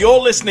You're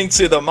listening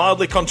to the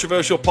Mildly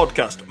Controversial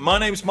Podcast. My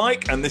name's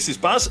Mike, and this is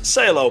Baz.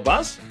 Say hello,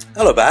 Baz.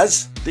 Hello,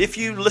 Baz. If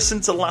you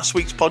listened to last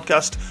week's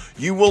podcast,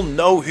 you will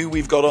know who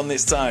we've got on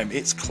this time.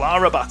 It's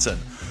Clara Batten.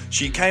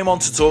 She came on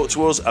to talk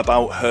to us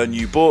about her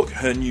new book,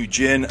 her new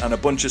gin, and a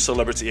bunch of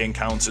celebrity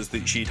encounters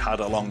that she'd had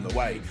along the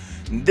way.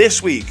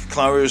 This week,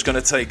 Clara is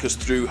going to take us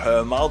through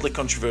her mildly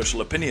controversial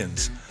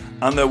opinions.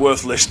 And they're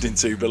worth listening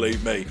to,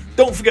 believe me.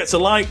 Don't forget to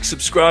like,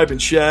 subscribe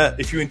and share.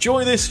 If you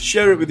enjoy this,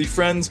 share it with your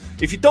friends.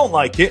 If you don't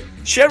like it,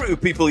 share it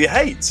with people you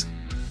hate.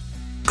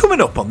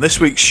 Coming up on this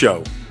week's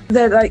show.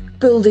 They're like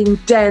building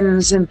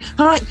dens and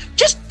I'm like,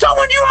 just go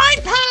on your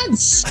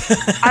iPads!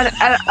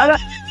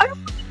 I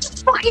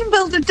just fucking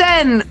build a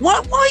den. Why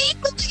are you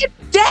building a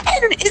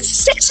den? It's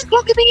 6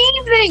 o'clock in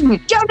the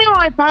evening. Get on your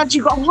iPads,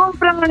 you've got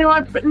half an hour on your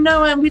iPad.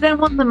 No, we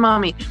don't want them,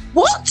 Mummy.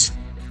 What?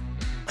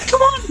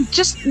 Come on,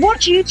 just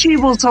watch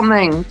YouTube or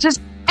something.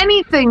 Just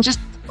anything. Just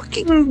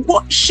fucking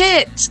watch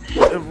shit.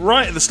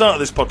 Right at the start of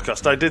this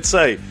podcast, I did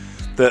say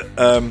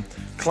that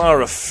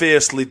Clara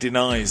fiercely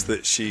denies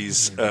that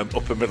she's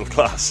upper middle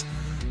class.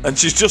 And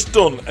she's just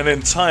done an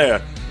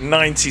entire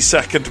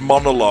 90-second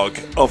monologue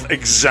of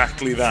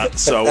exactly that.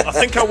 So I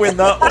think I win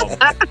that one.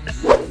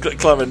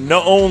 Clara,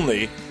 not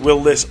only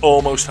will this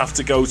almost have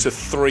to go to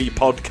 3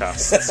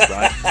 podcasts,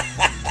 right?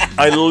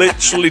 I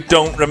literally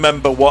don't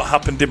remember what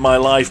happened in my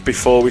life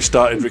before we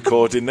started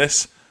recording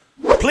this.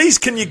 Please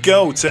can you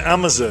go to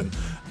Amazon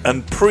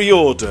and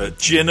pre-order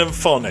Gin and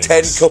Phonics?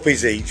 10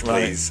 copies each,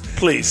 please.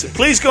 Right.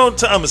 Please go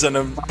to Amazon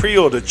and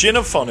pre-order Gin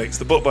and Phonics,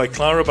 the book by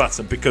Clara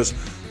Batten, because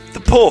the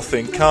poor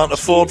thing can't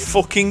afford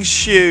fucking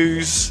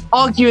shoes.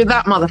 Argue with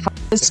that,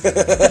 motherfuckers.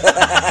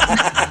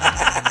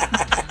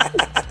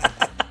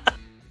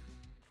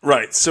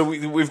 Right, so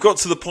we've got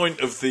to the point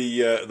of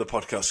the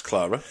podcast,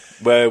 Clara,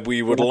 where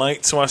we would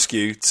like to ask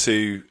you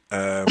to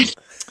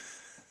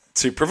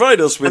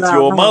provide us with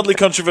your mildly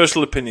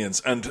controversial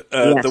opinions. And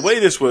yes. The way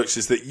this works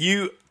is that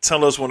you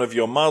tell us one of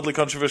your mildly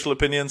controversial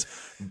opinions.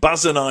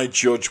 Baz and I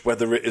judge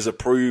whether it is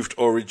approved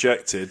or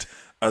rejected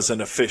as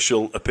an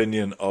official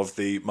opinion of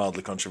the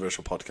mildly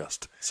controversial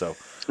podcast. So,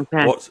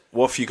 okay.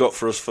 What have you got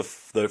for us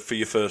for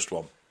your first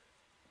one?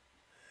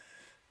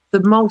 The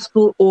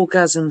multiple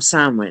orgasm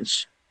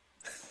sandwich.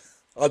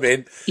 I'm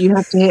in. You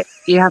have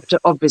to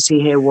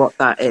obviously hear what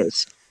that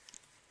is.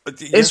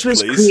 Yes,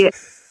 please.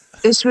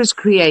 This was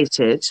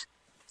created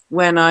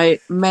when I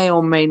may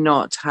or may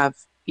not have,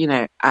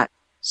 at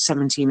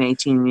 17,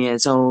 18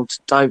 years old,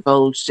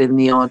 divulged in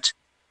the odd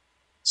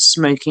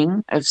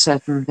smoking of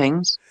certain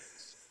things.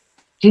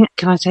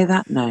 Can I say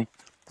that? No.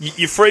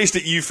 You phrased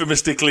it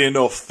euphemistically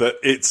enough that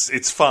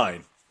it's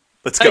fine.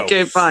 Let's go.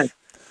 Okay, fine.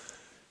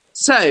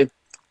 So,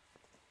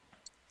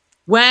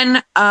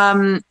 when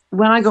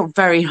I got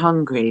very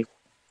hungry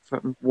for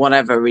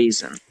whatever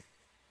reason,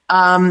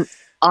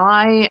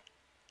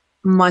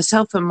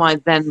 myself and my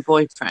then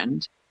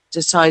boyfriend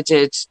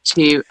decided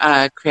to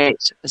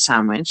create a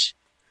sandwich,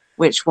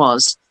 which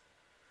was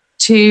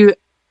 2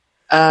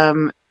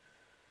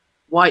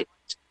 white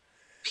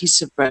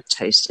pieces of bread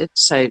toasted,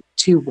 so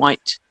 2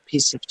 white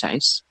pieces of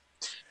toast,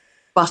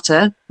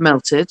 butter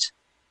melted,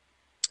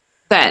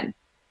 then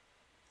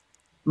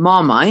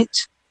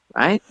Marmite,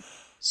 right?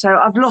 So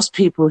I've lost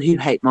people who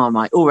hate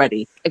Marmite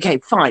already. Okay,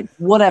 fine,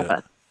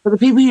 whatever. Yeah. For the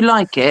people who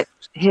like it,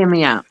 hear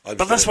me out.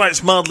 But that's why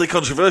it's mildly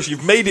controversial.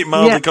 You've made it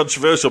mildly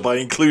controversial by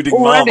including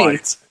already.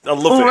 Marmite. I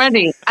love it.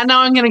 Already. And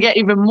now I'm going to get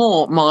even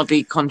more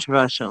mildly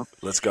controversial.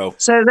 Let's go.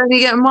 So then you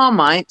get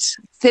Marmite,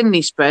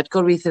 thinly spread,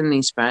 got to be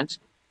thinly spread.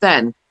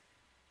 Then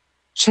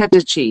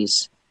cheddar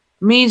cheese,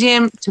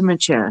 medium to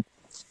mature.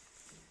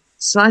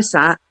 Slice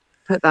that,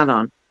 put that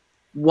on.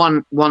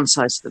 One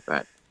slice of the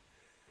bread,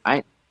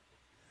 right?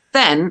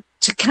 Then,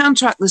 to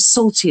counteract the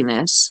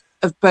saltiness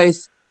of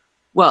both,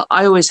 well,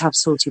 I always have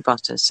salty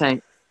butter.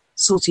 So,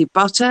 salty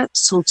butter,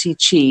 salty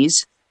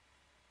cheese,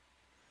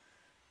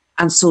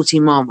 and salty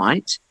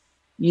Marmite.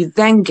 You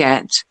then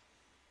get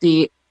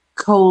the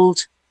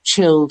cold,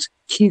 chilled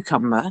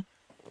cucumber,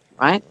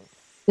 right?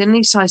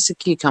 Thinly slice the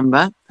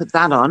cucumber, put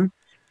that on.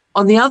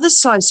 On the other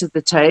slice of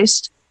the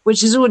toast,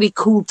 which is already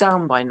cooled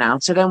down by now,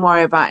 so don't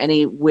worry about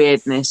any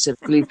weirdness of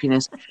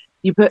gloopiness,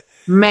 you put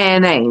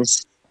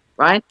mayonnaise,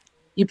 right?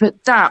 You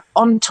put that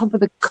on top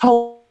of the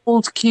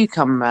cold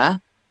cucumber,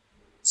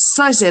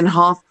 slice it in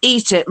half,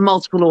 eat it,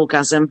 multiple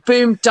orgasm,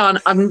 boom, done.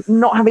 I'm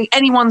not having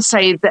anyone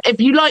say that. If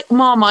you like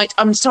Marmite,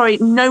 I'm sorry,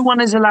 no one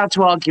is allowed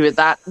to argue with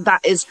that.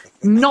 That is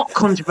not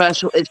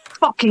controversial. It's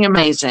fucking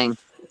amazing.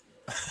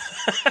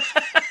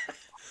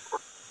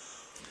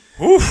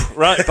 Oof,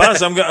 right,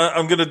 Baz, I'm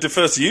going to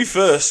defer to you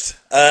first.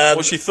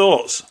 What's your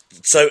thoughts?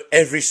 So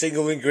every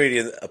single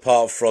ingredient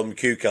apart from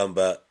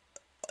cucumber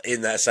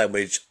in that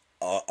sandwich,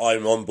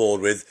 I'm on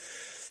board with.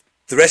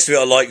 The rest of it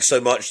I like so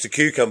much, the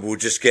cucumber will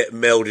just get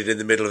melded in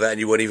the middle of that and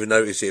you won't even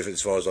notice it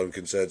as far as I'm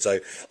concerned. So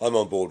I'm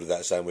on board with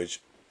that sandwich.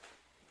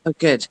 Oh,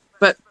 good.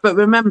 But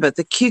remember,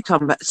 the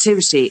cucumber,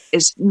 seriously,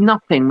 is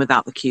nothing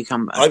without the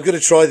cucumber. I'm going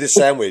to try this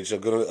sandwich.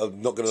 I'm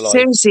not going to lie.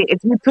 Seriously,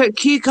 if you put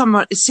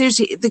cucumber,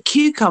 seriously, the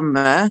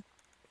cucumber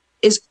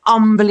is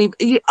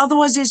unbelievable.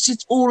 Otherwise, it's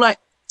just all like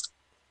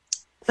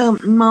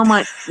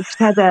Marmite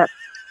cheddar.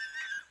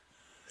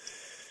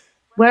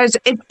 Whereas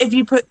if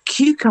you put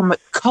cucumber,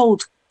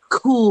 cold,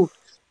 cool,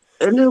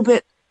 a little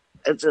bit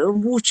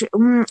water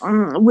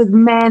with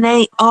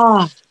mayonnaise,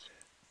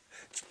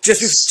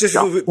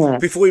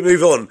 Before we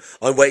move on,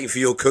 I'm waiting for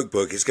your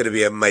cookbook. It's going to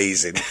be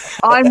amazing.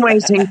 I'm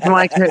waiting for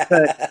my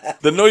cookbook.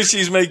 The noise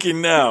she's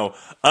making now,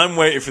 I'm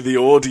waiting for the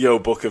audio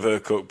book of her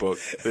cookbook.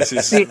 This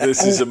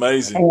is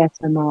amazing.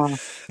 ASMR.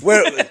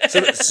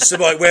 So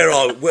Mike, where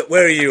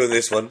are you on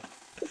this one?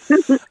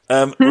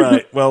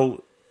 Right.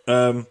 Well,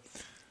 I'm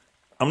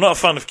not a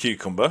fan of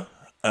cucumber.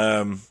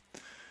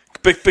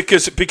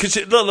 Because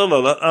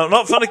I'm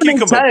not a fan of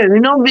cucumber.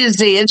 And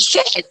obviously, it's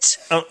shit.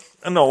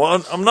 No,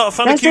 I'm not a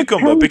fan of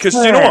cucumber because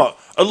you know what?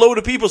 A load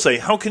of people say,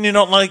 "How can you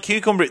not like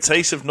cucumber? It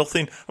tastes of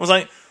nothing." I was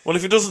like, "Well,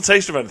 if it doesn't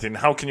taste of anything,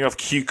 how can you have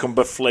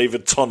cucumber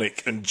flavoured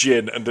tonic and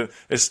gin?" And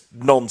it's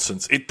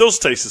nonsense. It does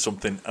taste of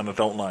something, and I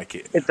don't like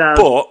it. It does.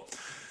 But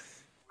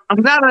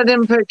I'm glad I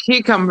didn't put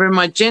cucumber in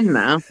my gin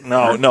now.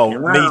 No,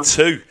 Wow. me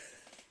too.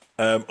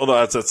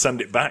 Otherwise, I'd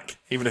send it back,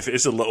 even if it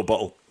is a little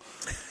bottle.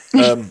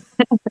 But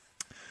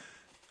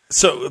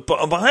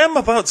I am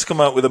about to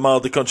come out with a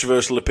mildly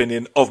controversial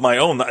opinion of my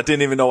own that I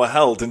didn't even know I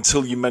held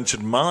until you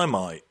mentioned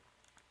Marmite,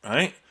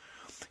 right?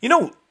 You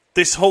know,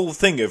 this whole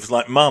thing of,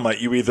 like, Marmite,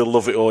 you either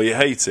love it or you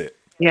hate it.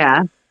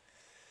 Yeah.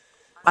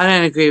 I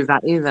don't agree with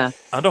that either.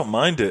 I don't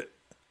mind it.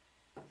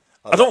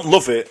 I don't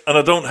love it, and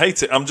I don't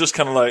hate it. I'm just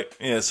kind of like,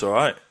 yeah, it's all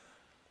right.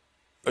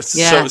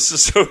 Yeah. You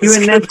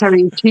wouldn't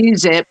necessarily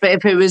choose it, but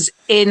if it was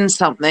in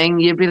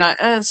something, you'd be like,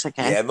 oh, it's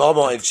okay. Yeah,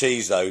 Marmite and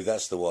cheese, though,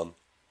 that's the one.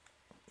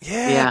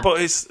 Yeah,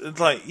 but it's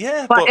like,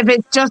 But if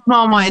it's just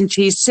Marmite and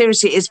cheese,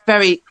 seriously, it's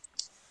very...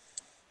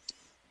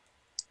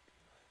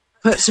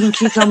 Put some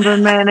cucumber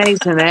and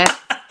mayonnaise in it.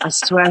 I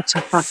swear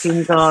to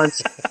fucking God.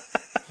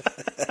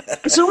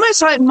 It's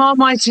almost like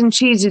Marmite and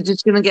cheese are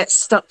just going to get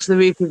stuck to the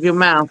roof of your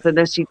mouth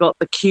unless you've got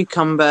the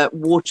cucumber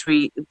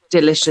watery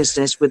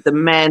deliciousness with the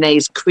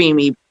mayonnaise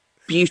creamy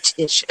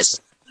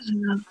beauticious.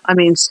 I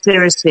mean,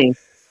 seriously.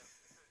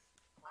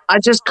 I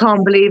just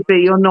can't believe that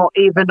you're not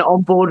even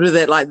on board with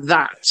it like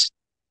that.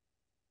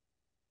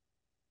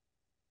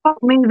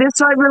 Fuck me,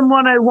 this Iron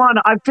 101,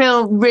 I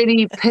feel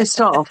really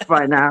pissed off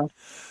right now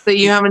that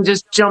you haven't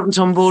just jumped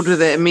on board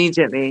with it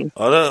immediately.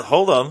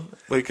 Hold on,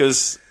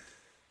 because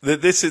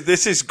this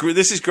is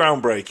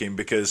groundbreaking,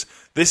 because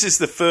this is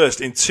the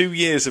first, in 2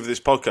 years of this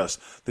podcast,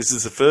 this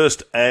is the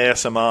first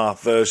ASMR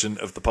version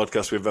of the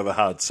podcast we've ever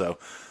had, so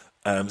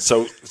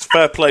it's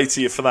fair play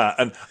to you for that.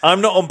 And I'm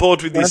not on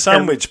board with your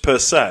sandwich per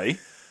se,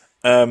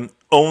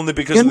 only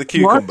because of the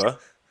cucumber. What?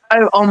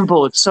 Oh, on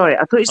board. Sorry,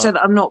 I thought you said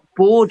I'm not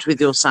bored with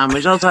your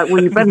sandwich. I was like,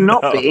 well, you better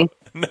not be.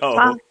 No.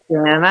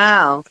 Fucking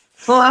hell.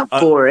 Well,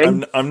 that's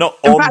boring. I'm not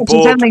in on fact,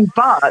 board. It's anything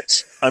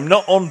but. I'm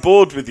not on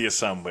board with your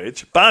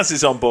sandwich. Baz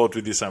is on board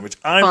with your sandwich.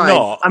 I'm Fine.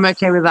 not. I'm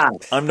okay with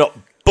that. I'm not,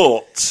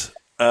 but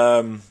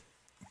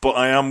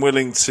I am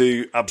willing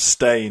to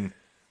abstain,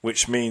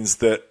 which means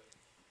that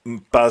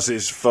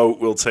Baz's vote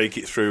will take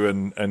it through,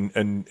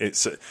 and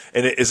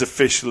it is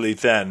officially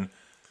then.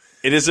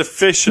 It is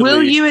officially.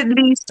 Will you at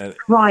least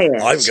try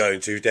it? I'm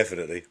going to,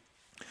 definitely.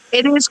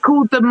 It is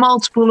called the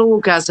multiple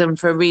orgasm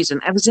for a reason.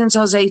 Ever since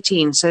I was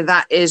 18, so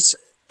that is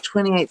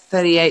 28,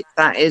 38.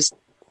 That is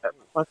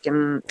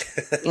fucking,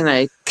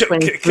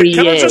 23 years.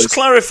 Can I just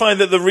clarify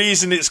that the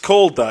reason it's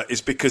called that is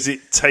because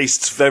it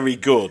tastes very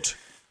good?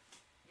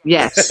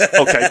 Yes.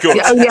 Okay, good.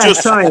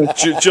 Sorry.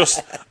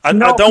 I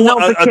don't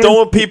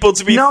want people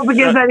to be. Not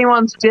because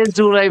anyone's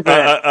jizzed all over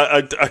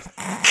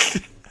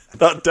it.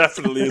 That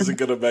definitely isn't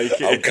going to make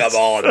it. Oh, come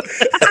on!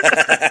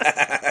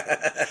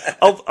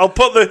 I'll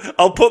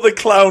put the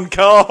clown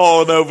car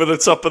horn over the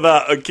top of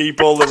that and keep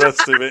all the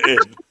rest of it in.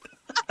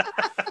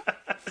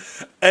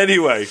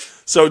 Anyway,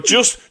 so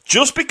just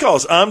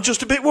because I'm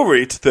just a bit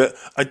worried that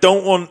I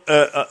don't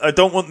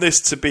want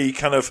this to be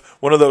kind of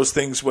one of those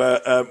things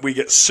where we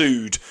get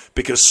sued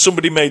because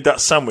somebody made that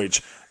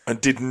sandwich and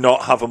did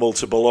not have a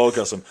multiple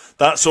orgasm.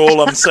 That's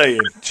all I'm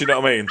saying. Do you know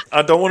what I mean?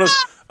 I don't want to.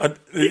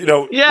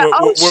 Yeah.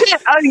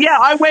 Shit. Oh, yeah.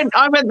 I went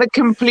the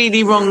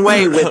completely wrong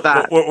way with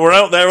that. We're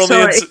out there on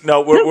the internet.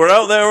 No, we're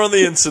out there on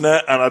the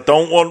internet, and I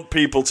don't want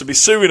people to be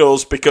suing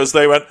us because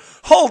they went,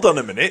 "Hold on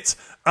a minute.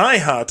 I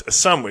had a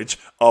sandwich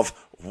of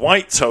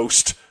white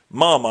toast,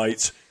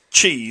 Marmite,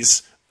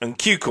 cheese, and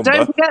cucumber.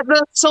 Don't forget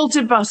the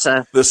salted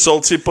butter. The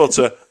salted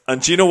butter,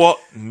 and do you know what?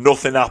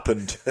 Nothing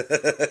happened.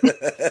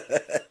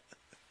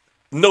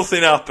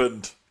 Nothing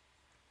happened.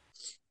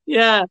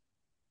 Yeah."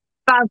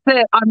 That's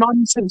it. I'm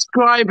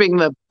unsubscribing,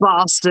 the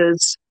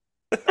bastards.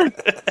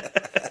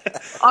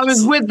 I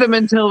was with them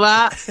until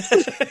that.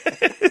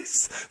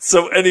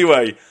 So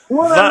anyway,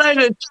 what a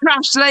load of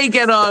trash they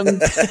get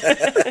on.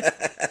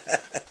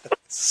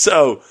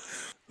 So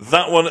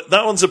that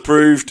one's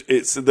approved.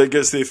 That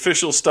gets the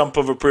official stamp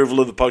of approval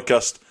of the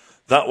podcast.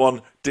 That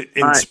one,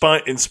 in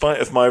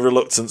spite of my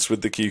reluctance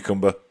with the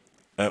cucumber.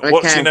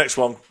 What's your next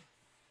one?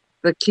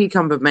 The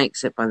cucumber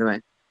makes it, by the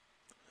way.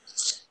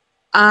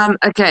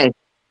 Okay.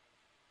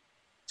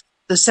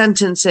 the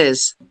sentence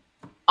is,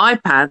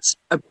 iPads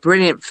are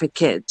brilliant for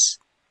kids,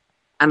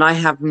 and I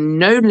have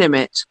no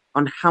limit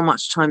on how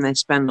much time they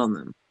spend on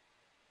them.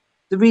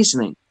 The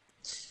reasoning.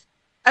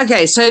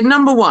 Okay, so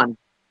number one.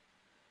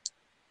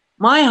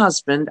 My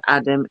husband,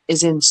 Adam,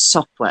 is in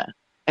software,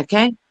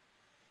 okay?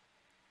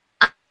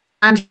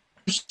 And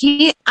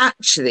he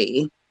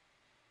actually,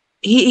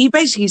 he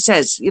basically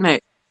says,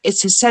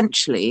 it's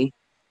essentially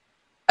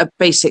a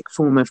basic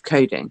form of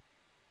coding.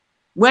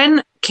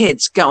 When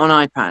kids get on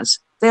iPads,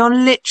 they are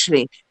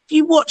literally, if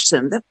you watch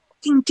them, they're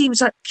fucking deep.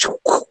 It's like,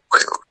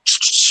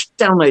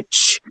 download.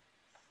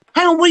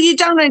 Hang on, what are you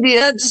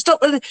downloading?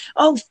 Stop.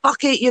 Oh,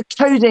 fuck it, you're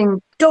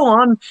coding. Go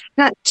on.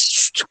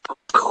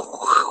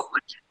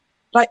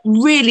 Like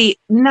really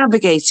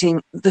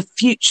navigating the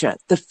future.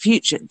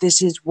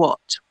 This is what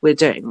we're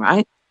doing,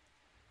 right?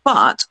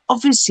 But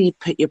obviously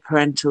put your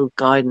parental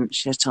guidance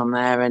shit on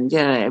there and,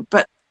 and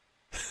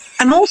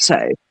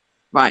also,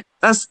 right,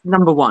 that's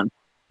number one.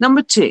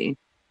 Number two,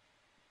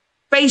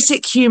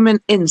 basic human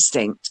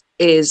instinct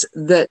is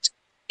that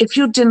if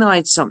you're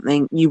denied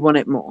something, you want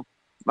it more,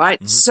 right?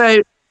 Mm-hmm.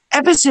 So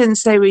ever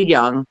since they were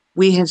young,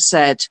 we have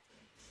said,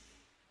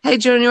 hey,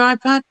 do you want your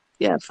iPad?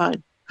 Yeah,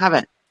 fine. Have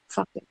it.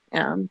 Fuck it.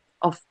 Yeah, I'm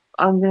off.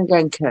 I'm going to go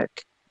and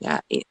cook.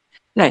 Yeah.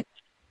 No.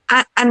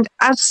 And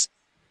as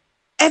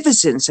ever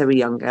since they were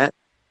younger,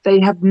 they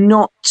have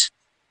not.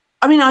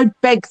 I mean, I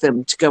beg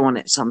them to go on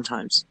it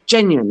sometimes.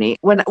 Genuinely,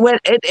 when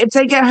if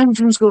they get home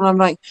from school, I'm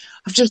like,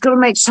 I've just got to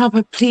make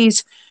supper,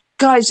 please,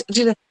 guys.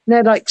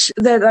 They're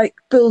like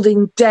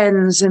building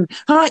dens, and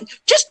I'm like,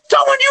 just go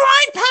on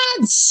your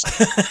iPads.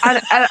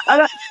 and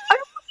I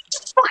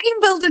just fucking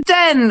build a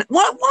den.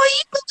 Why are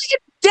you building a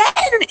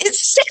den?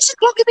 It's 6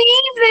 o'clock in the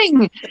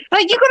evening.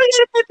 Like, you've got to get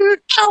to bed in an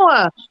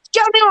hour.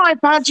 Get on your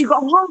iPad. You've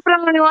got half an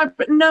hour on your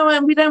iPad.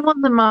 No, we don't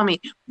want them, Mummy.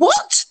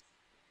 What?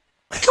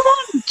 Come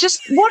on,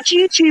 just watch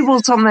YouTube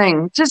or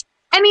something. Just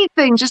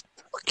anything. Just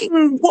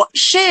fucking watch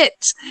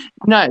shit.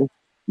 No,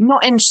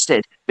 not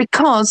interested.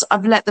 Because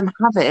I've let them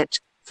have it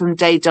from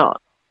day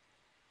dot.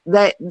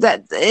 That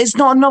it's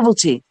not a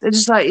novelty. They're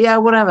just like, yeah,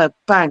 whatever,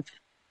 bang.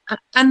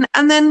 And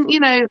then,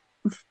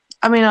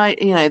 I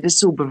mean, this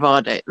is all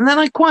bravado. And then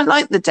I quite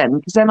like the den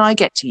because then I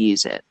get to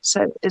use it.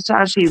 So it's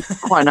actually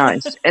quite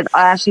nice.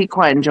 I actually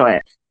quite enjoy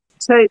it.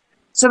 So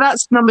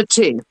that's number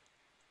two.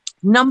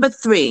 Number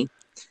three.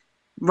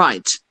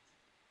 Right.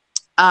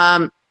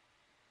 I've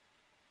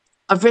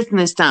written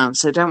this down,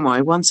 so don't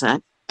worry. One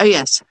sec. Oh,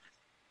 yes.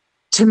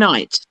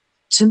 Tonight,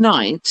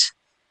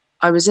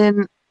 I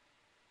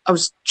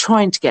was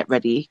trying to get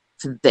ready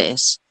for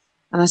this.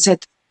 And I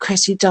said,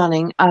 Chrissy,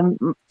 darling,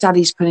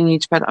 Daddy's putting you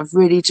to bed. I've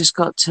really just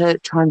got to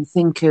try and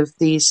think of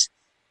these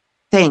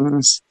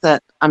things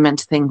that I meant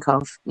to think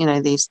of.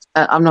 These,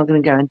 I'm not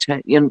going to go into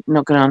it. You're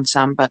not going to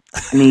understand, but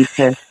I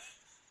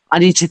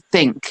need to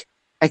think.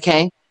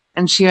 Okay.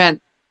 And she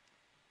went,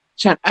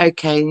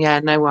 okay, yeah,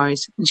 no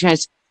worries. And she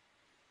goes,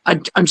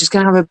 I'm just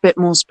going to have a bit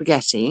more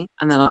spaghetti.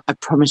 And then I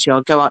promise you,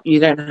 I'll go up. You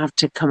don't have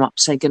to come up,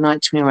 say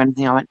goodnight to me or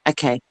anything. I went,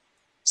 okay.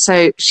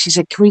 So she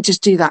said, can we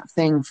just do that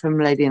thing from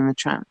Lady and the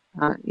Tramp?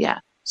 Yeah.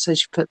 So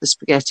she put the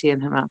spaghetti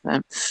in her mouth.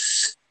 And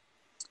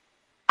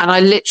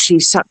I literally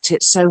sucked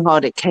it so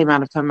hard it came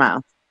out of her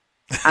mouth.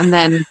 And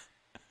then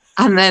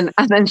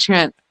she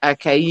went,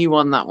 okay, you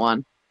won that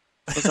one.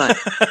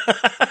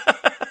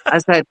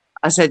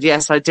 I said,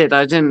 yes, I did.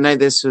 I didn't know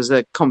this was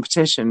a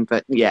competition,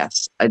 but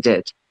yes, I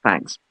did.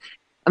 Thanks.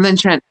 And then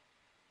she went,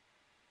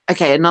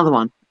 okay, another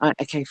one.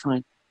 Okay,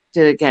 fine.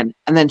 Did it again.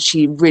 And then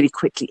she really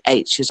quickly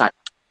ate. She was like,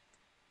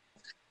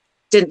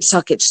 didn't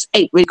suck it, just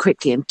ate really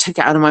quickly and took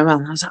it out of my mouth.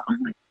 And I was like, oh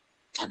my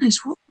goodness,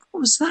 what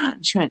was that?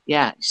 And she went,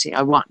 yeah, you see,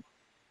 I won.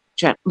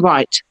 She went,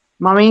 right,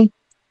 Mummy,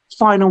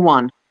 final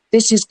one.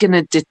 This is going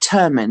to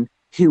determine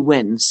who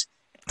wins.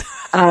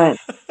 And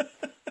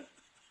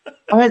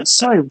I went,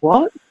 sorry,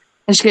 what?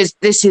 And she goes,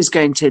 this is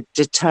going to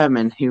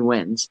determine who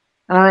wins.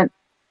 And I went,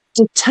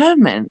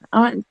 determine?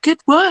 I went,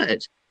 good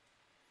word.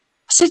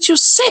 I said, you're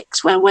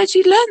 6. Where did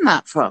you learn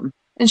that from?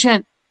 And she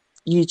went,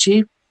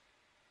 YouTube.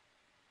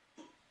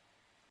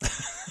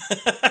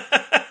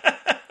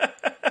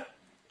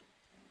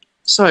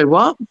 Sorry,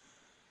 what?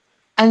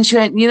 And she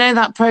went,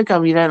 that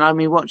program you don't like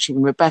me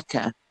watching,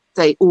 Rebecca,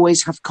 they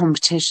always have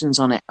competitions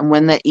on it. And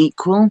when they're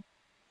equal,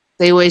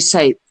 they always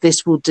say,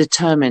 this will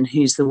determine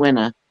who's the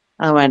winner.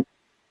 I went,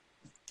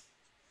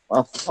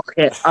 well, fuck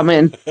it, I'm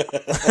in. And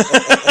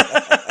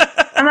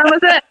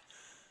that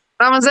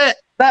was it.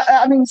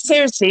 I mean,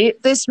 seriously,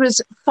 this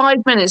was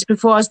 5 minutes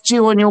before I was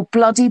due on your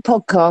bloody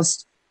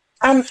podcast.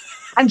 And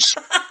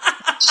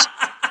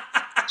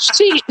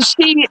she,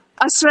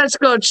 I swear to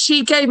God,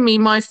 she gave me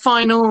the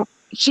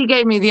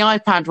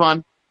iPad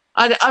one.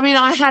 I mean,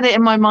 I had it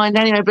in my mind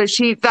anyway, but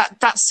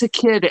that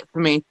secured it for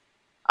me.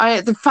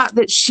 The fact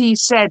that she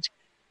said,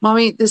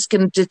 Mummy, this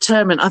can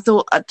determine. I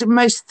thought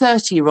most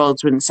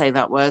 30-year-olds wouldn't say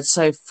that word,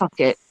 so fuck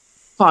it.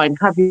 Fine,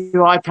 have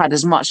your iPad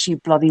as much as you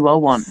bloody well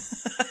want.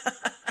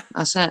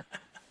 That's it.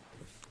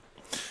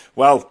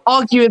 Well,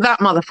 argue with that,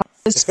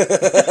 motherfuckers.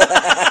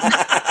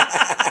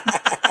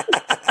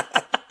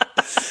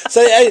 So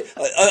So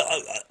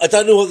I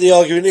don't know what the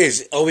argument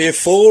is. Are we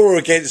for or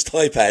against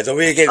iPads? Are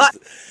we against?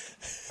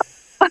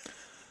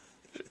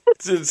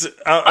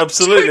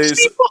 Absolutely.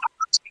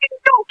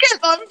 Not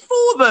get them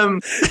for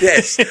them.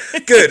 Yes,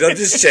 good. I'm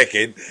just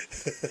checking.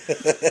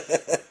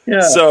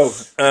 Yeah. So,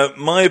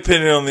 my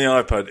opinion on the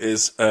iPad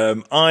is,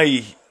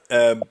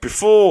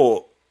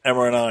 before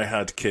Emma and I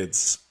had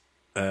kids,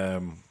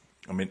 I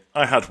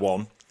had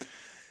one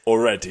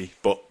already,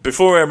 but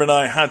before Emma and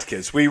I had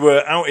kids, we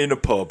were out in a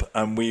pub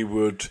and we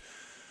would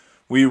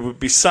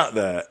be sat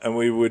there and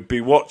we would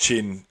be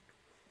watching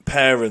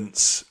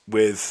parents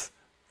with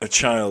a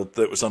child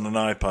that was on an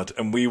iPad,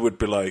 and we would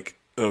be like,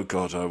 oh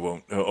God, I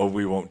won't. Oh,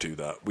 we won't do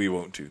that. We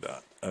won't do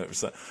that. And it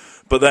was that.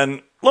 But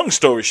then, long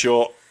story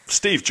short,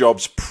 Steve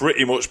Jobs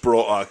pretty much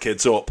brought our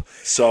kids up.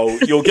 So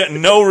you'll get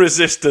no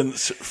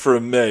resistance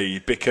from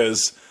me,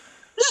 because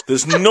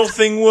there's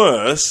nothing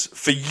worse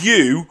for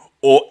you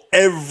or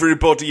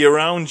everybody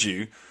around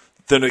you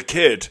than a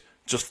kid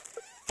just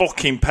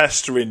fucking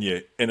pestering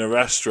you in a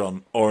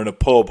restaurant or in a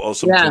pub or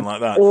something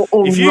like that. Or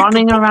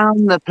running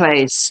around the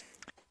place.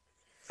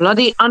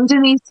 Bloody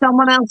underneath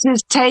someone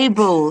else's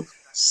table.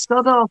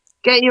 Sod off.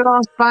 Get your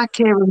ass back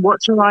here and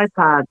watch your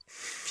iPad.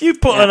 If you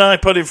put an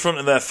iPad in front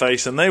of their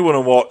face and they want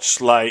to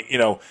watch,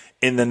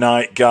 In the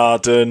Night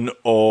Garden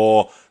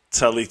or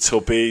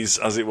Teletubbies,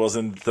 as it was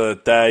in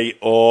the day,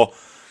 or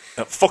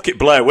fuck it,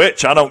 Blair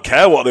Witch, I don't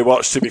care what they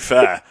watch, to be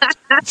fair.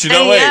 Do you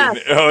know what I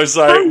mean? I was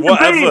like,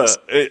 whatever.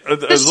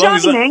 As long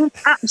as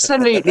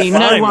absolutely,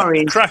 fine, no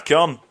worries. Crack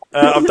on.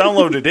 I've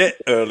downloaded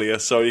it earlier,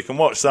 so you can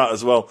watch that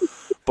as well.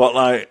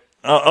 But,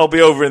 I'll be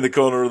over in the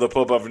corner of the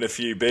pub having a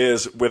few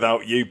beers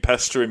without you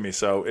pestering me,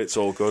 so it's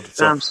all good.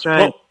 So, Damn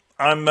straight. Look,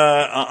 I'm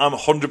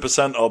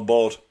 100% on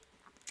board.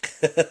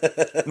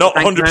 Not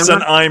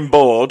 100% I'm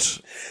bored.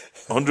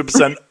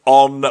 100%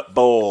 on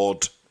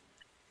board.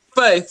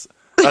 Both.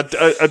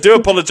 I do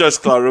apologise,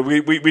 Clara.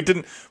 We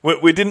didn't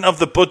have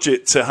the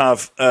budget to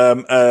have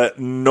a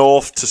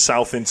north to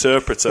south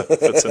interpreter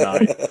for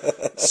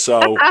tonight,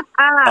 so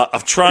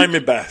I've tried my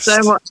best.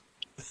 So what?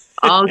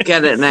 I'll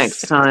get it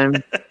next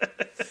time.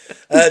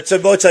 So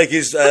my take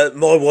is,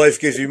 my wife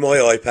gives me my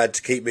iPad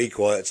to keep me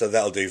quiet, so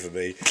that'll do for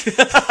me.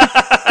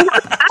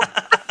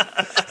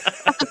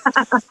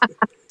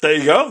 There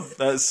you go.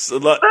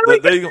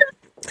 There you go.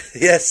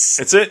 Yes,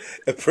 That's it.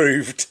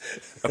 Approved.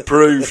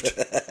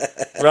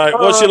 Right.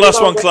 What's your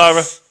last one,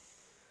 Clara?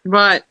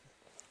 Right.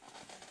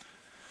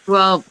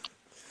 Well,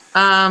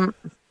 God,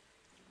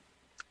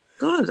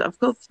 I've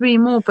got three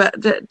more, but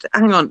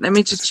hang on. Let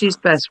me just choose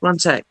best. One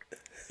sec.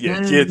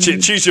 Yeah.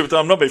 Choose your.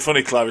 I'm not being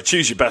funny, Clara.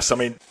 Choose your best. I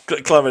mean,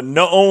 Clara.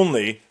 Not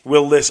only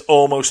will this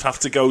almost have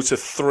to go to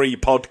 3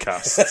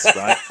 podcasts,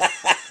 right?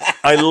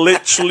 I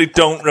literally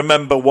don't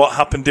remember what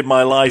happened in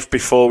my life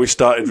before we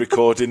started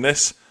recording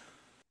this.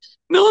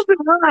 Nor do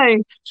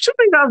I.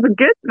 Surely that's a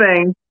good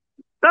thing.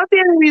 That's the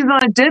only reason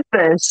I did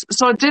this,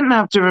 so I didn't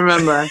have to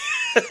remember.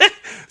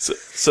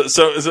 So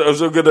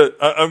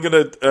I'm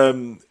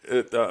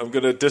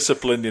gonna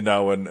discipline you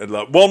now and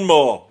like one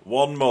more.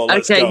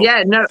 Let's okay, go.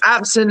 Yeah, no,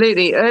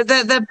 absolutely.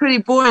 They're pretty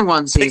boring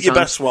ones. Pick your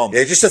best one.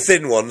 Yeah, just a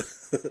thin one.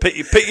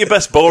 Pick your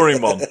best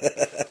boring one.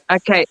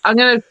 Okay, I'm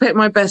going to pick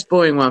my best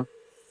boring one.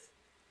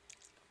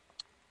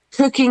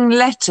 Cooking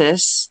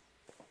lettuce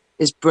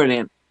is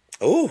brilliant.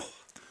 Oh.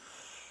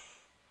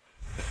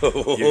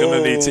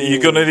 You're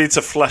gonna need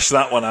to flesh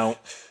that one out.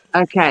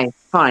 Okay,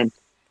 fine.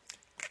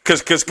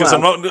 Because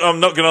I'm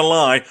not gonna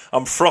lie,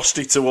 I'm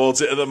frosty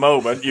towards it at the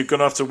moment. You're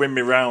gonna have to win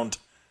me round.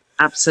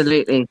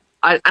 Absolutely.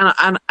 I'm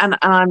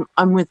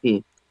with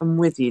you. I'm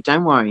with you.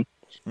 Don't worry.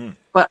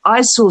 But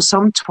I saw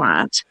some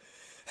twat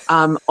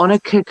on a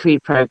cookery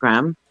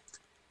program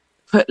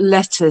put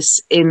lettuce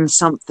in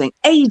something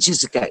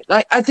ages ago.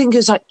 Like, I think it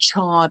was like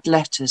charred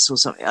lettuce or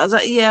something. I was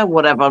like, yeah,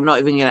 whatever. I'm not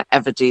even going to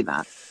ever do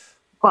that.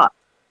 But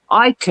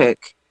I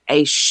cook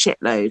a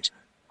shitload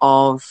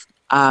of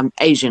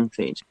Asian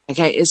food.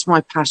 Okay, it's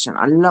my passion.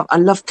 I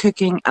love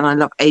cooking and I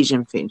love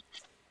Asian food.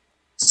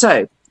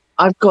 So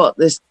I've got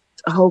this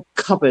whole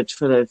cupboard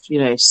full of,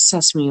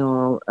 sesame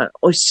oil,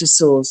 oyster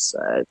sauce,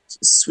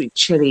 sweet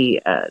chili,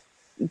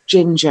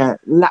 ginger,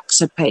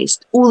 laksa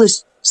paste, all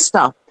this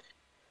stuff.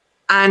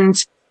 And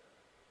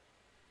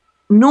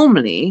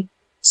normally,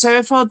 so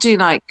if I'll do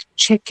like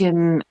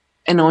chicken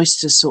and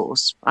oyster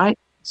sauce, right?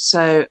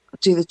 So I'll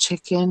do the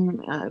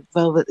chicken,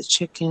 velvet the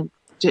chicken,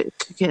 cook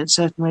it in a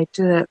certain way,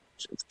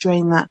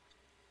 drain that.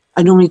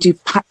 I normally do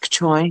pak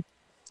choy,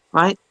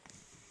 right?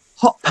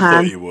 Hot pan.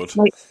 I thought you would.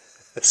 Like,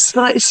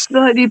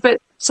 slightly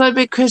bit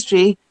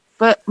crispy,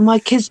 but my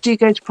kids do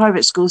go to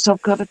private school, so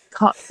I've got to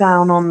cut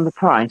down on the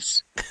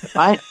price,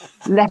 right?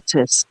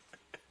 Lettuce,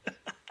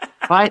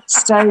 right?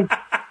 So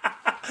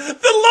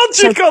the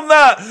logic on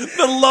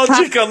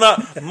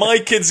that. My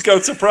kids go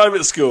to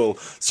private school,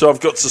 so I've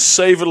got to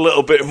save a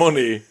little bit of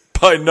money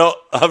by not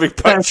having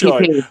pak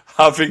choy,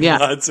 having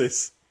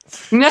lettuce.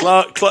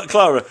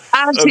 Clara.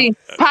 Actually,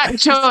 pak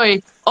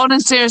choy, on a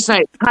serious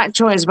note, pak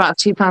choy is about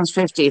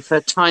 £2.50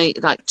 for tiny,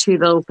 like 2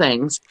 little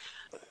things.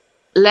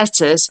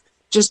 Lettuce,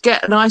 just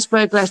get an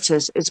iceberg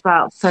lettuce. It's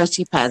about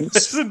 30 pence,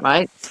 Listen,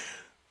 right?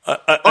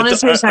 I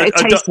Honestly, it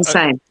tastes the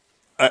same.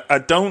 I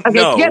don't Okay,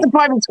 know. forget the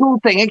private school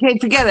thing. Okay,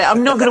 forget it.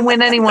 I'm not going to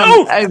win anyone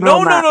No, over no,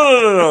 on no, that.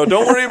 no.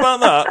 Don't worry about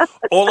that.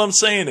 All I'm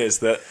saying is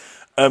that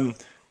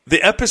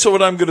the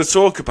episode I'm going to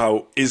talk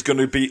about is going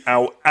to be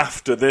out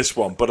after this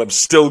one, but I'm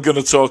still going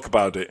to talk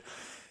about it.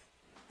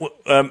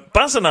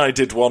 Baz and I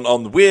did one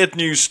on weird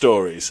news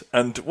stories,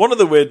 and one of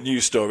the weird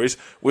news stories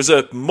was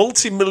a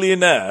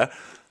multi-millionaire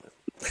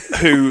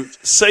who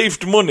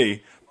saved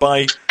money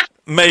by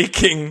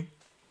making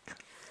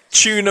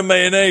tuna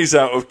mayonnaise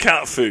out of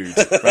cat food,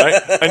 right?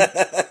 And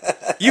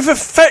you've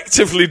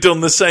effectively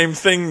done the same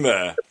thing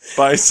there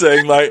by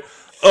saying, like,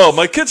 oh,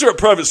 my kids are at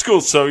private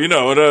school, so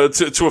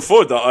to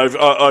afford that,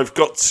 I've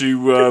got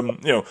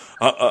to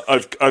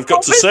I've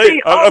got to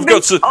save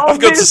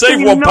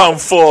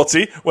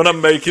 £1.40 when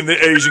I'm making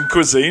the Asian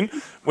cuisine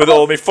with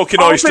all my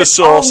fucking oyster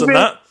sauce and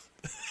that.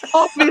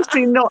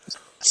 Obviously not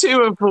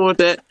to afford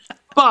it,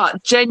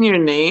 but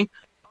genuinely,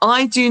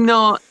 I do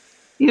not.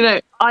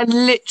 I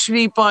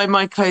literally buy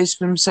my clothes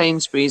from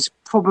Sainsbury's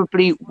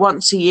probably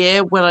once a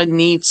year when I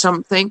need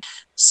something.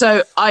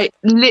 So I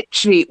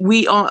literally,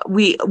 we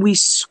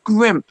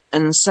scrimp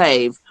and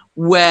save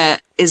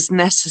where is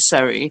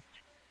necessary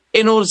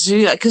in order to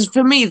do that. Because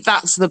for me,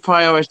 that's the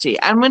priority.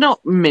 And we're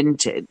not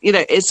minted.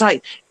 It's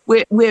like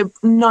we're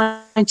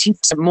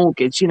 90%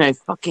 mortgage,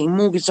 fucking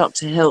mortgage up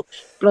to hilt.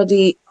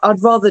 Bloody,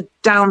 I'd rather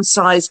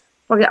downsize.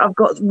 I've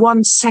got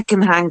one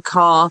second-hand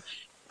car.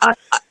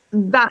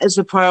 That is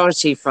the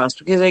priority for us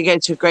because they go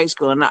to a great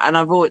school, and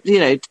I've always,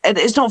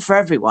 it's not for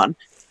everyone,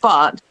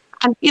 but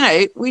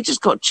we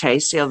just got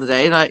chased the other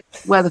day, like,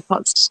 where the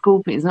fuck's the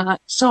school fees? And I'm like,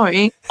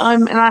 sorry,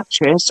 I'm an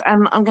actress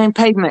and I'm getting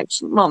paid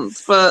next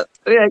month, but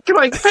can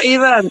I pay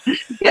you then?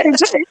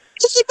 Just a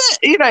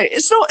bit,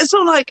 it's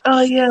not like,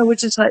 oh yeah, we're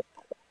just like,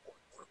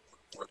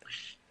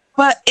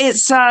 but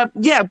it's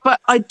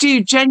but I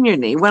do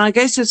genuinely when I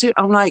go to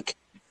I'm like,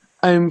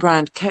 own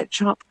brand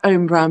ketchup,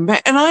 own brand,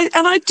 and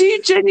I do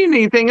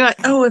genuinely think like,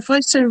 oh, if I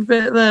save a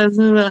bit there,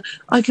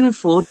 I can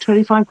afford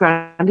 25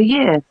 grand a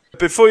year.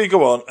 Before you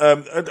go on,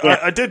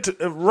 I did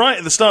right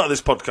at the start of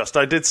this podcast.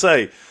 I did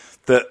say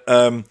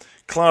that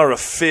Clara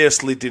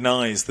fiercely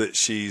denies that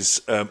she's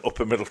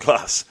upper middle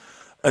class,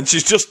 and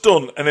she's just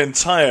done an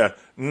entire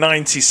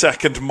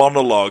 90-second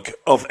monologue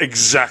of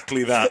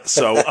exactly that.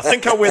 So I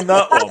think I win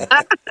that one.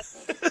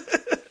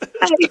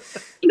 Hey,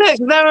 look,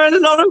 there are a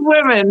lot of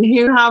women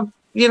who have,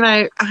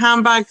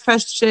 handbag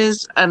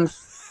fetishes and,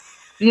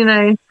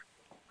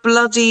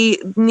 bloody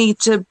need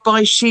to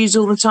buy shoes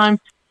all the time.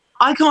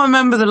 I can't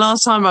remember the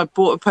last time I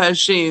bought a pair of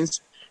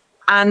shoes.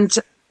 And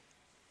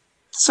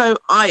so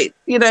and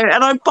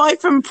I buy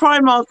from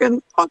Primark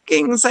and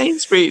fucking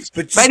Sainsbury's.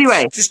 But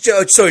anyway. Just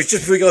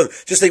before we go on,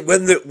 just think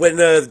when Gin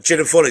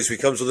and Phonics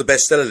becomes on the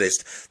bestseller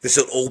list, this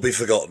will all be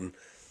forgotten.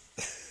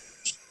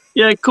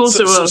 Yeah, of course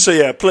it will. So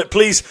yeah,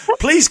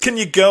 please can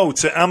you go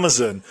to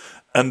Amazon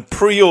and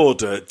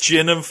pre-order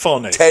Gin and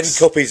Phonics. 10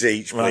 copies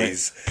each,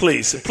 please.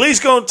 Right. Please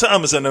go to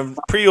Amazon and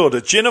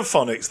pre-order Gin and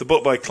Phonics, the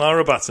book by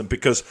Clara Batten,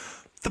 because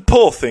the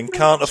poor thing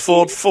can't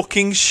afford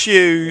fucking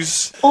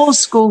shoes. Or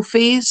school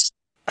fees.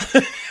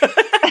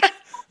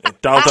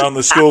 Dial down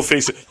the school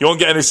fees. You won't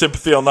get any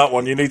sympathy on that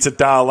one. You need to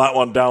dial that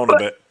one down a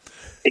bit.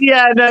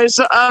 Yeah, no,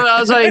 so I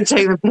was only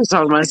taking the piss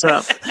on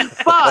myself.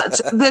 But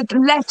the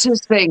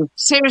lettuce thing,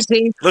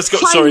 seriously. Let's go,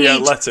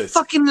 lettuce.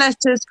 Fucking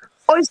lettuce,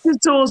 oyster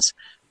sauce,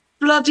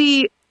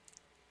 bloody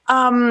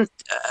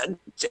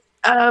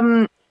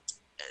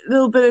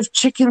little bit of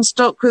chicken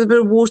stock with a bit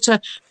of water.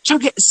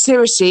 Chug it,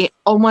 seriously.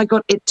 Oh my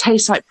God, it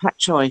tastes like pak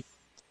choi.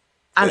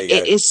 And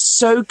it is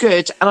so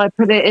good. And I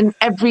put it in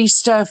every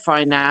stir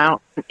fry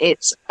now.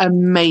 It's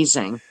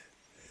amazing.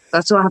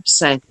 That's all I have to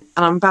say.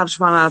 And I'm about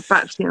to run out of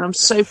battery, and I'm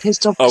so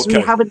pissed off because we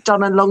haven't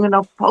done a long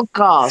enough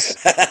podcast.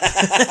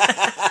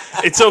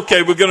 It's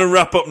okay. We're going to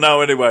wrap up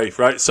now anyway,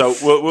 right? So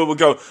we'll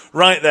go.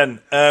 Right then,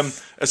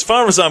 as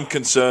far as I'm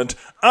concerned,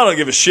 I don't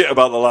give a shit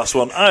about the last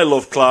one. I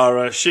love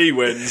Clara. She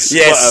wins.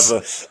 Yes.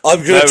 Whatever.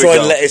 I'm going to try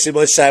and lettuce in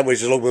my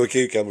sandwich along with a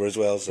cucumber as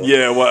well. So.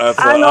 Yeah,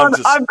 whatever. Hang on.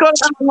 I'm going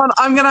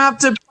to have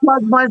to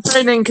plug my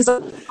phone in because...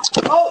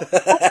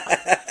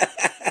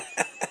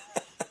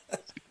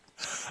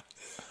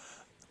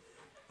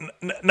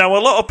 Now, a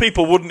lot of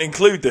people wouldn't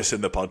include this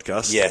in the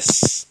podcast.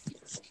 Yes.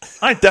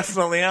 I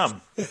definitely am.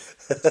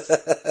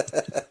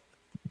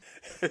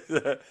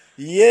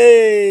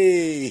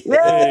 Yay!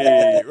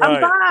 Right.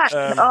 I'm back!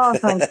 Oh,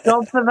 thank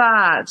God for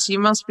that. You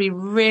must be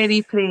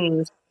really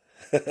pleased.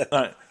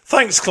 Right.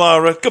 Thanks,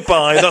 Clara.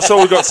 Goodbye. That's all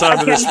we've got time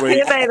for this week. See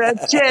you later.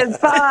 Cheers.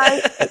 Bye.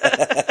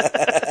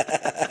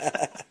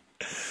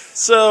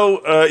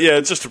 So,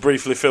 just to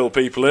briefly fill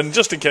people in,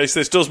 just in case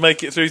this does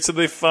make it through to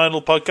the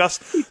final podcast,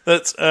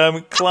 that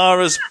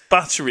Clara's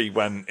battery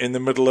went in the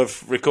middle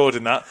of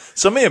recording that.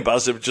 So me and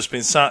Baz have just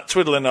been sat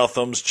twiddling our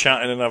thumbs,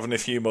 chatting and having a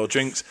few more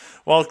drinks,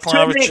 while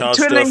Clara charged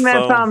her phone. Twiddling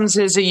their thumbs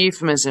is a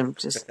euphemism.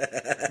 Just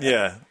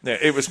yeah,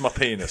 it was my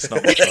penis,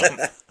 not my thumb.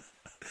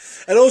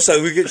 And also,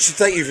 we should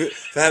thank you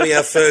for having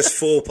our first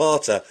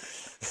four-parter.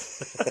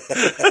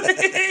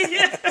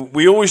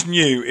 We always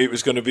knew it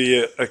was going to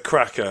be a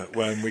cracker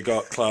when we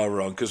got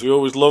Clara on, because we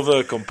always love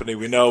her company.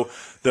 We know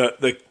that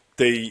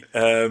the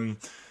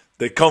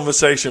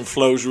conversation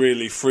flows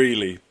really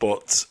freely,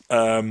 but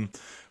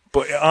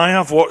I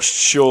have watched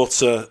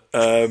shorter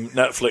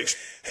Netflix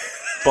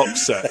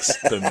box sets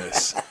than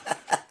this,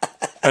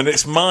 and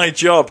it's my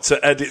job to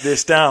edit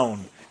this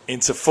down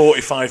into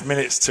 45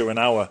 minutes to an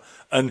hour,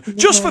 and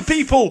just for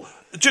people,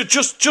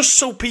 just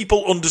so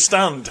people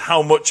understand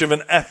how much of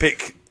an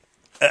epic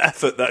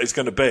effort that is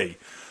going to be.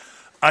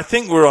 I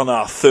think we're on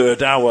our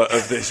third hour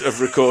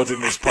of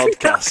recording this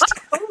podcast.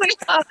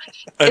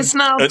 It's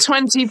now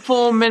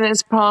 24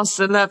 minutes past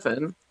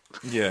 11.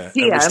 Yeah,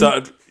 PM.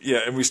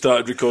 and we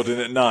started recording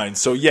at 9.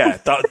 So yeah,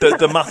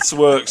 the maths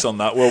works on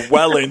that. We're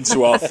well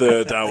into our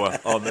third hour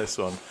on this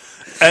one.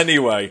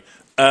 Anyway,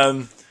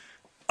 look,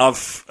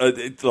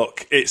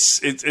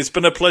 it's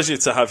been a pleasure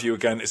to have you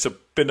again. It's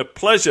been a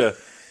pleasure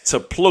to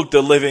plug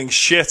the living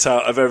shit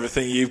out of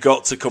everything you've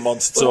got to come on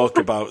to talk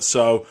about.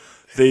 So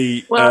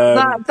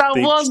that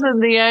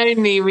wasn't the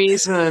only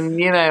reason,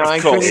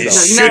 I course couldn't. not.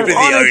 Should be the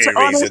only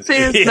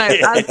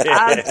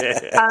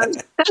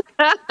reason.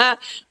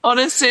 On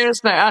a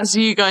serious note, as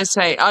you guys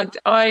say,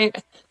 I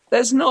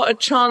there's not a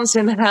chance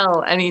in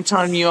hell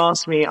anytime you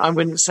ask me, I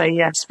wouldn't say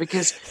yes,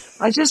 because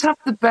I just have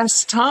the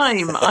best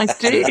time. I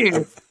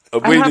do.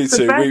 We do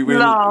too. We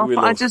laugh.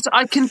 love.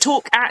 I can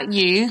talk at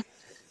you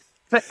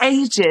for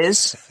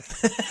ages.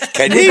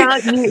 Can you?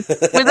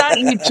 Without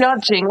you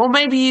judging, or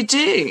maybe you do.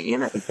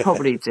 You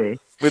probably do.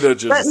 We don't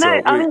judge. But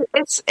no, I mean,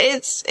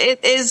 it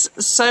is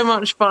so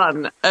much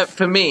fun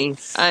for me.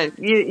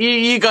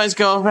 You guys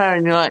go off air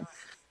and you're like,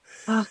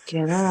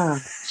 fucking hell,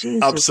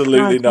 Jesus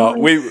absolutely Christ, not.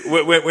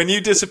 When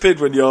you disappeared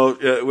when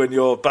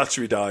your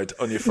battery died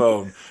on your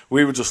phone,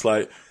 we were just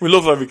like, we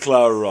love having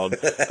Clara on,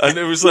 and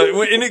it was like,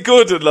 isn't it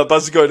good? And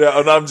Baz is going out,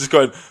 and I'm just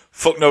going,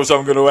 fuck knows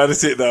I'm going to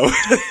edit it though.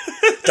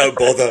 Don't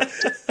bother.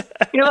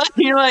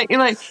 You're like,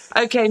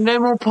 okay, no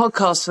more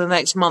podcasts for the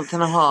next month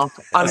and a half.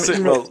 I'm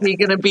literally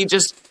going to be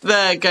just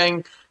there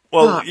going.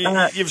 Well,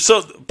 you've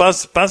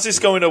Baz is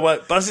going away.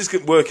 Baz is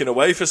working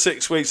away for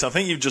 6 weeks. I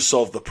think you've just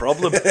solved the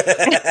problem.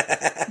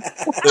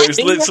 It was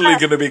literally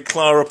going to be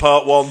Clara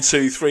part 1,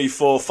 2, 3,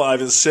 4,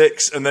 5, and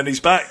 6, and then he's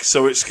back.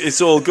 So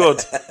it's all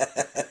good.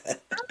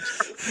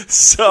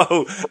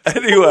 So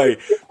anyway,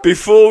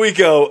 before we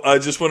go, I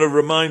just want to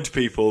remind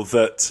people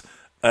that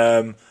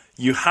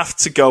you have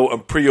to go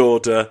and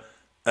pre-order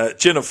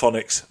Gin and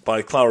Phonics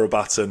by Clara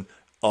Batten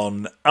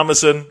on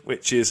Amazon,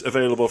 which is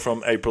available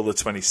from April the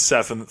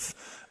 27th.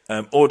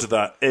 Order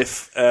that.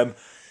 If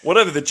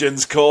whatever the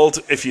gin's called,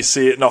 if you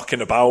see it knocking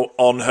about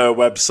on her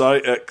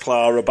website at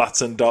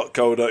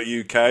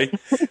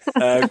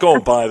clarabatten.co.uk, go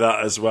and buy that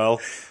as well.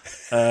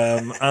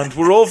 And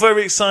we're all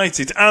very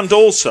excited. And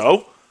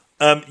also,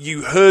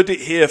 you heard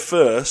it here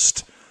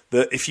first,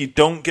 that if you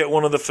don't get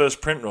one of the first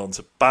print runs,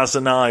 Baz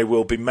and I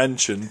will be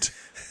mentioned.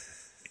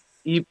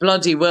 You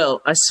bloody will!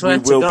 I swear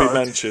to God. We will be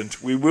mentioned.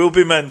 We will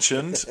be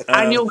mentioned.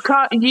 And you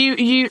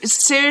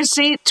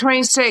seriously,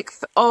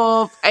 26th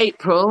of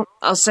April.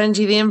 I'll send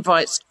you the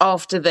invites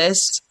after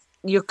this.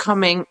 You're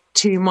coming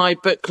to my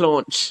book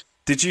launch.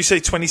 Did you say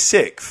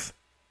 26th?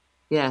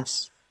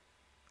 Yes.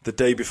 The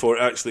day before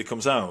it actually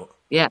comes out.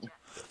 Yeah.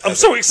 I'm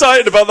so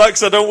excited about that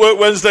because I don't work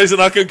Wednesdays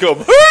and I can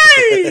come.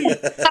 Hooray!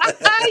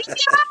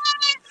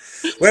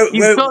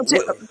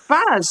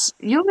 Baz,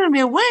 you're going to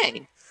be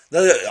away.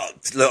 No,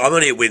 look, I'm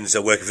only at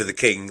Windsor working for the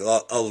King. I'll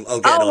get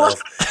an eye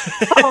off.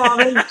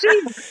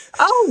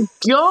 Oh,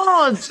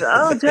 God.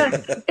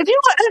 If you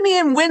were only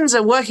in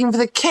Windsor working for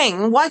the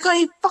King, why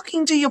can't you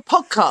fucking do your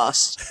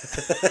podcast?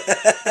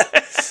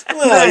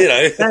 Well,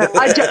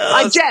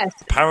 I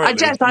jest.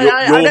 Apparently, I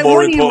don't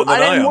more important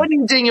than I am. want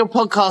you doing your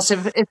podcast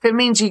if it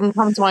means you can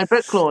come to my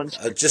book launch.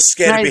 Just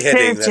scared of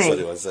beheading, that's what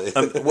it was.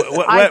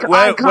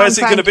 Where's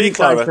it going to be,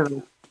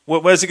 Clara?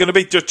 Where's it going to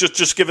be?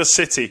 Just give a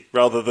city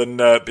rather than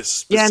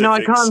specifics. Yeah, no,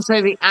 I can't say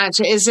the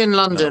actual. It's in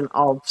London,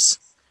 obvs.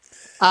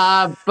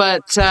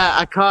 But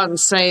I can't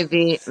say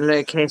the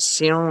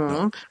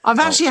location. I've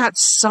actually had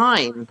to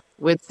sign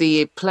with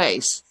the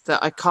place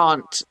that I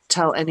can't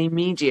tell any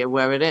media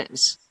where it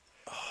is.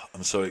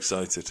 I'm so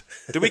excited.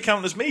 Do we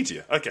count as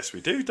media? I guess we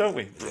do, don't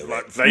we?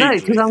 Like, vaguely. No,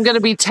 because I'm going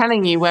to be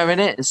telling you where it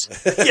is.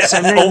 Yeah. So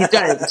no, you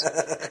don't.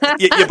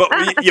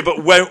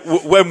 but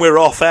when we're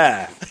off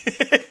air,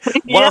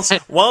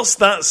 whilst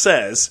that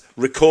says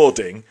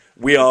recording,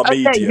 we are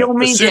media. You're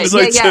media. As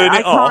soon as I turn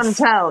it off, can't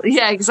tell.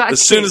 Yeah, exactly.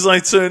 As soon as I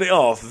turn it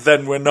off,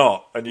 then we're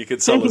not, and you can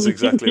tell us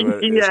exactly where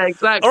it is. Yeah,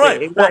 exactly. All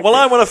right. Exactly. Well,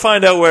 I want to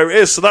find out where it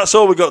is, so that's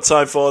all we've got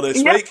time for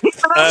this week.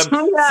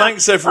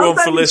 Thanks everyone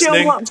for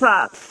listening.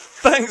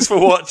 Thanks for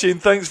watching.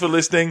 Thanks for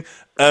listening.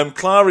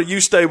 Clara, you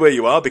stay where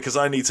you are because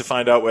I need to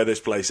find out where this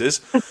place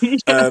is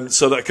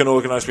so that I can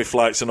organise my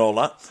flights and all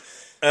that.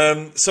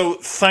 So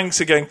thanks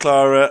again,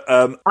 Clara.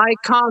 I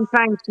can't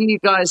thank you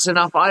guys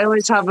enough. I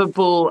always have a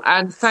ball,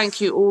 and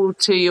thank you all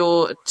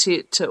to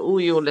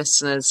all your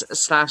listeners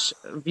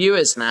 /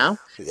 viewers now.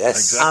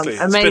 Yes, Exactly.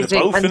 It's Amazing. been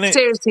a both, And innit?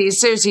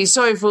 seriously,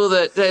 sorry for all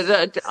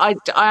the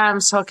I am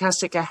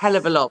sarcastic a hell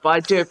of a lot, but I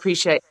do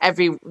appreciate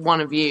every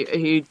one of you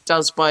who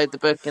does buy the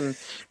book and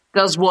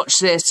does watch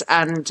this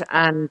and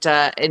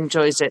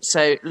enjoys it.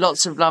 So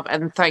lots of love,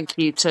 and thank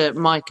you to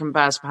Mike and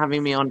Baz for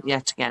having me on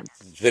yet again.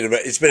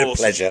 it's been Awesome. a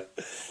pleasure.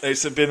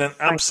 It's been an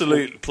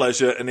absolute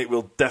pleasure, and it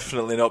will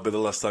definitely not be the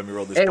last time you're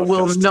on this podcast. It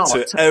will not.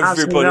 To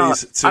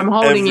everybody's, I'm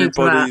holding you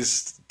to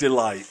everybody's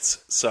delight.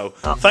 So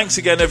thanks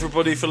again,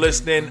 everybody, for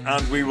listening,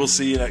 and we will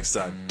see you next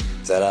time.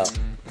 Ta-da.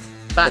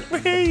 Bye.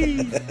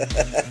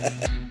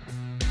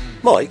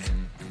 Mike,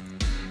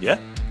 Yeah?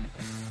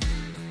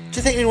 do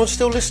you think anyone's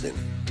still listening?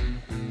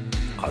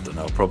 I don't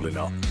know, probably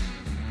not.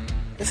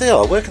 If they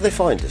are, where can they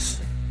find us?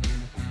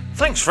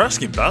 Thanks for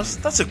asking, Baz.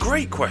 That's a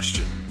great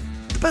question.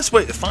 The best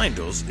way to find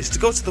us is to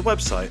go to the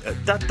website at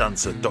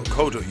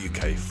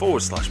daddancer.co.uk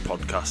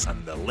 /podcast,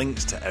 and the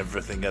links to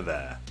everything are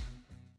there.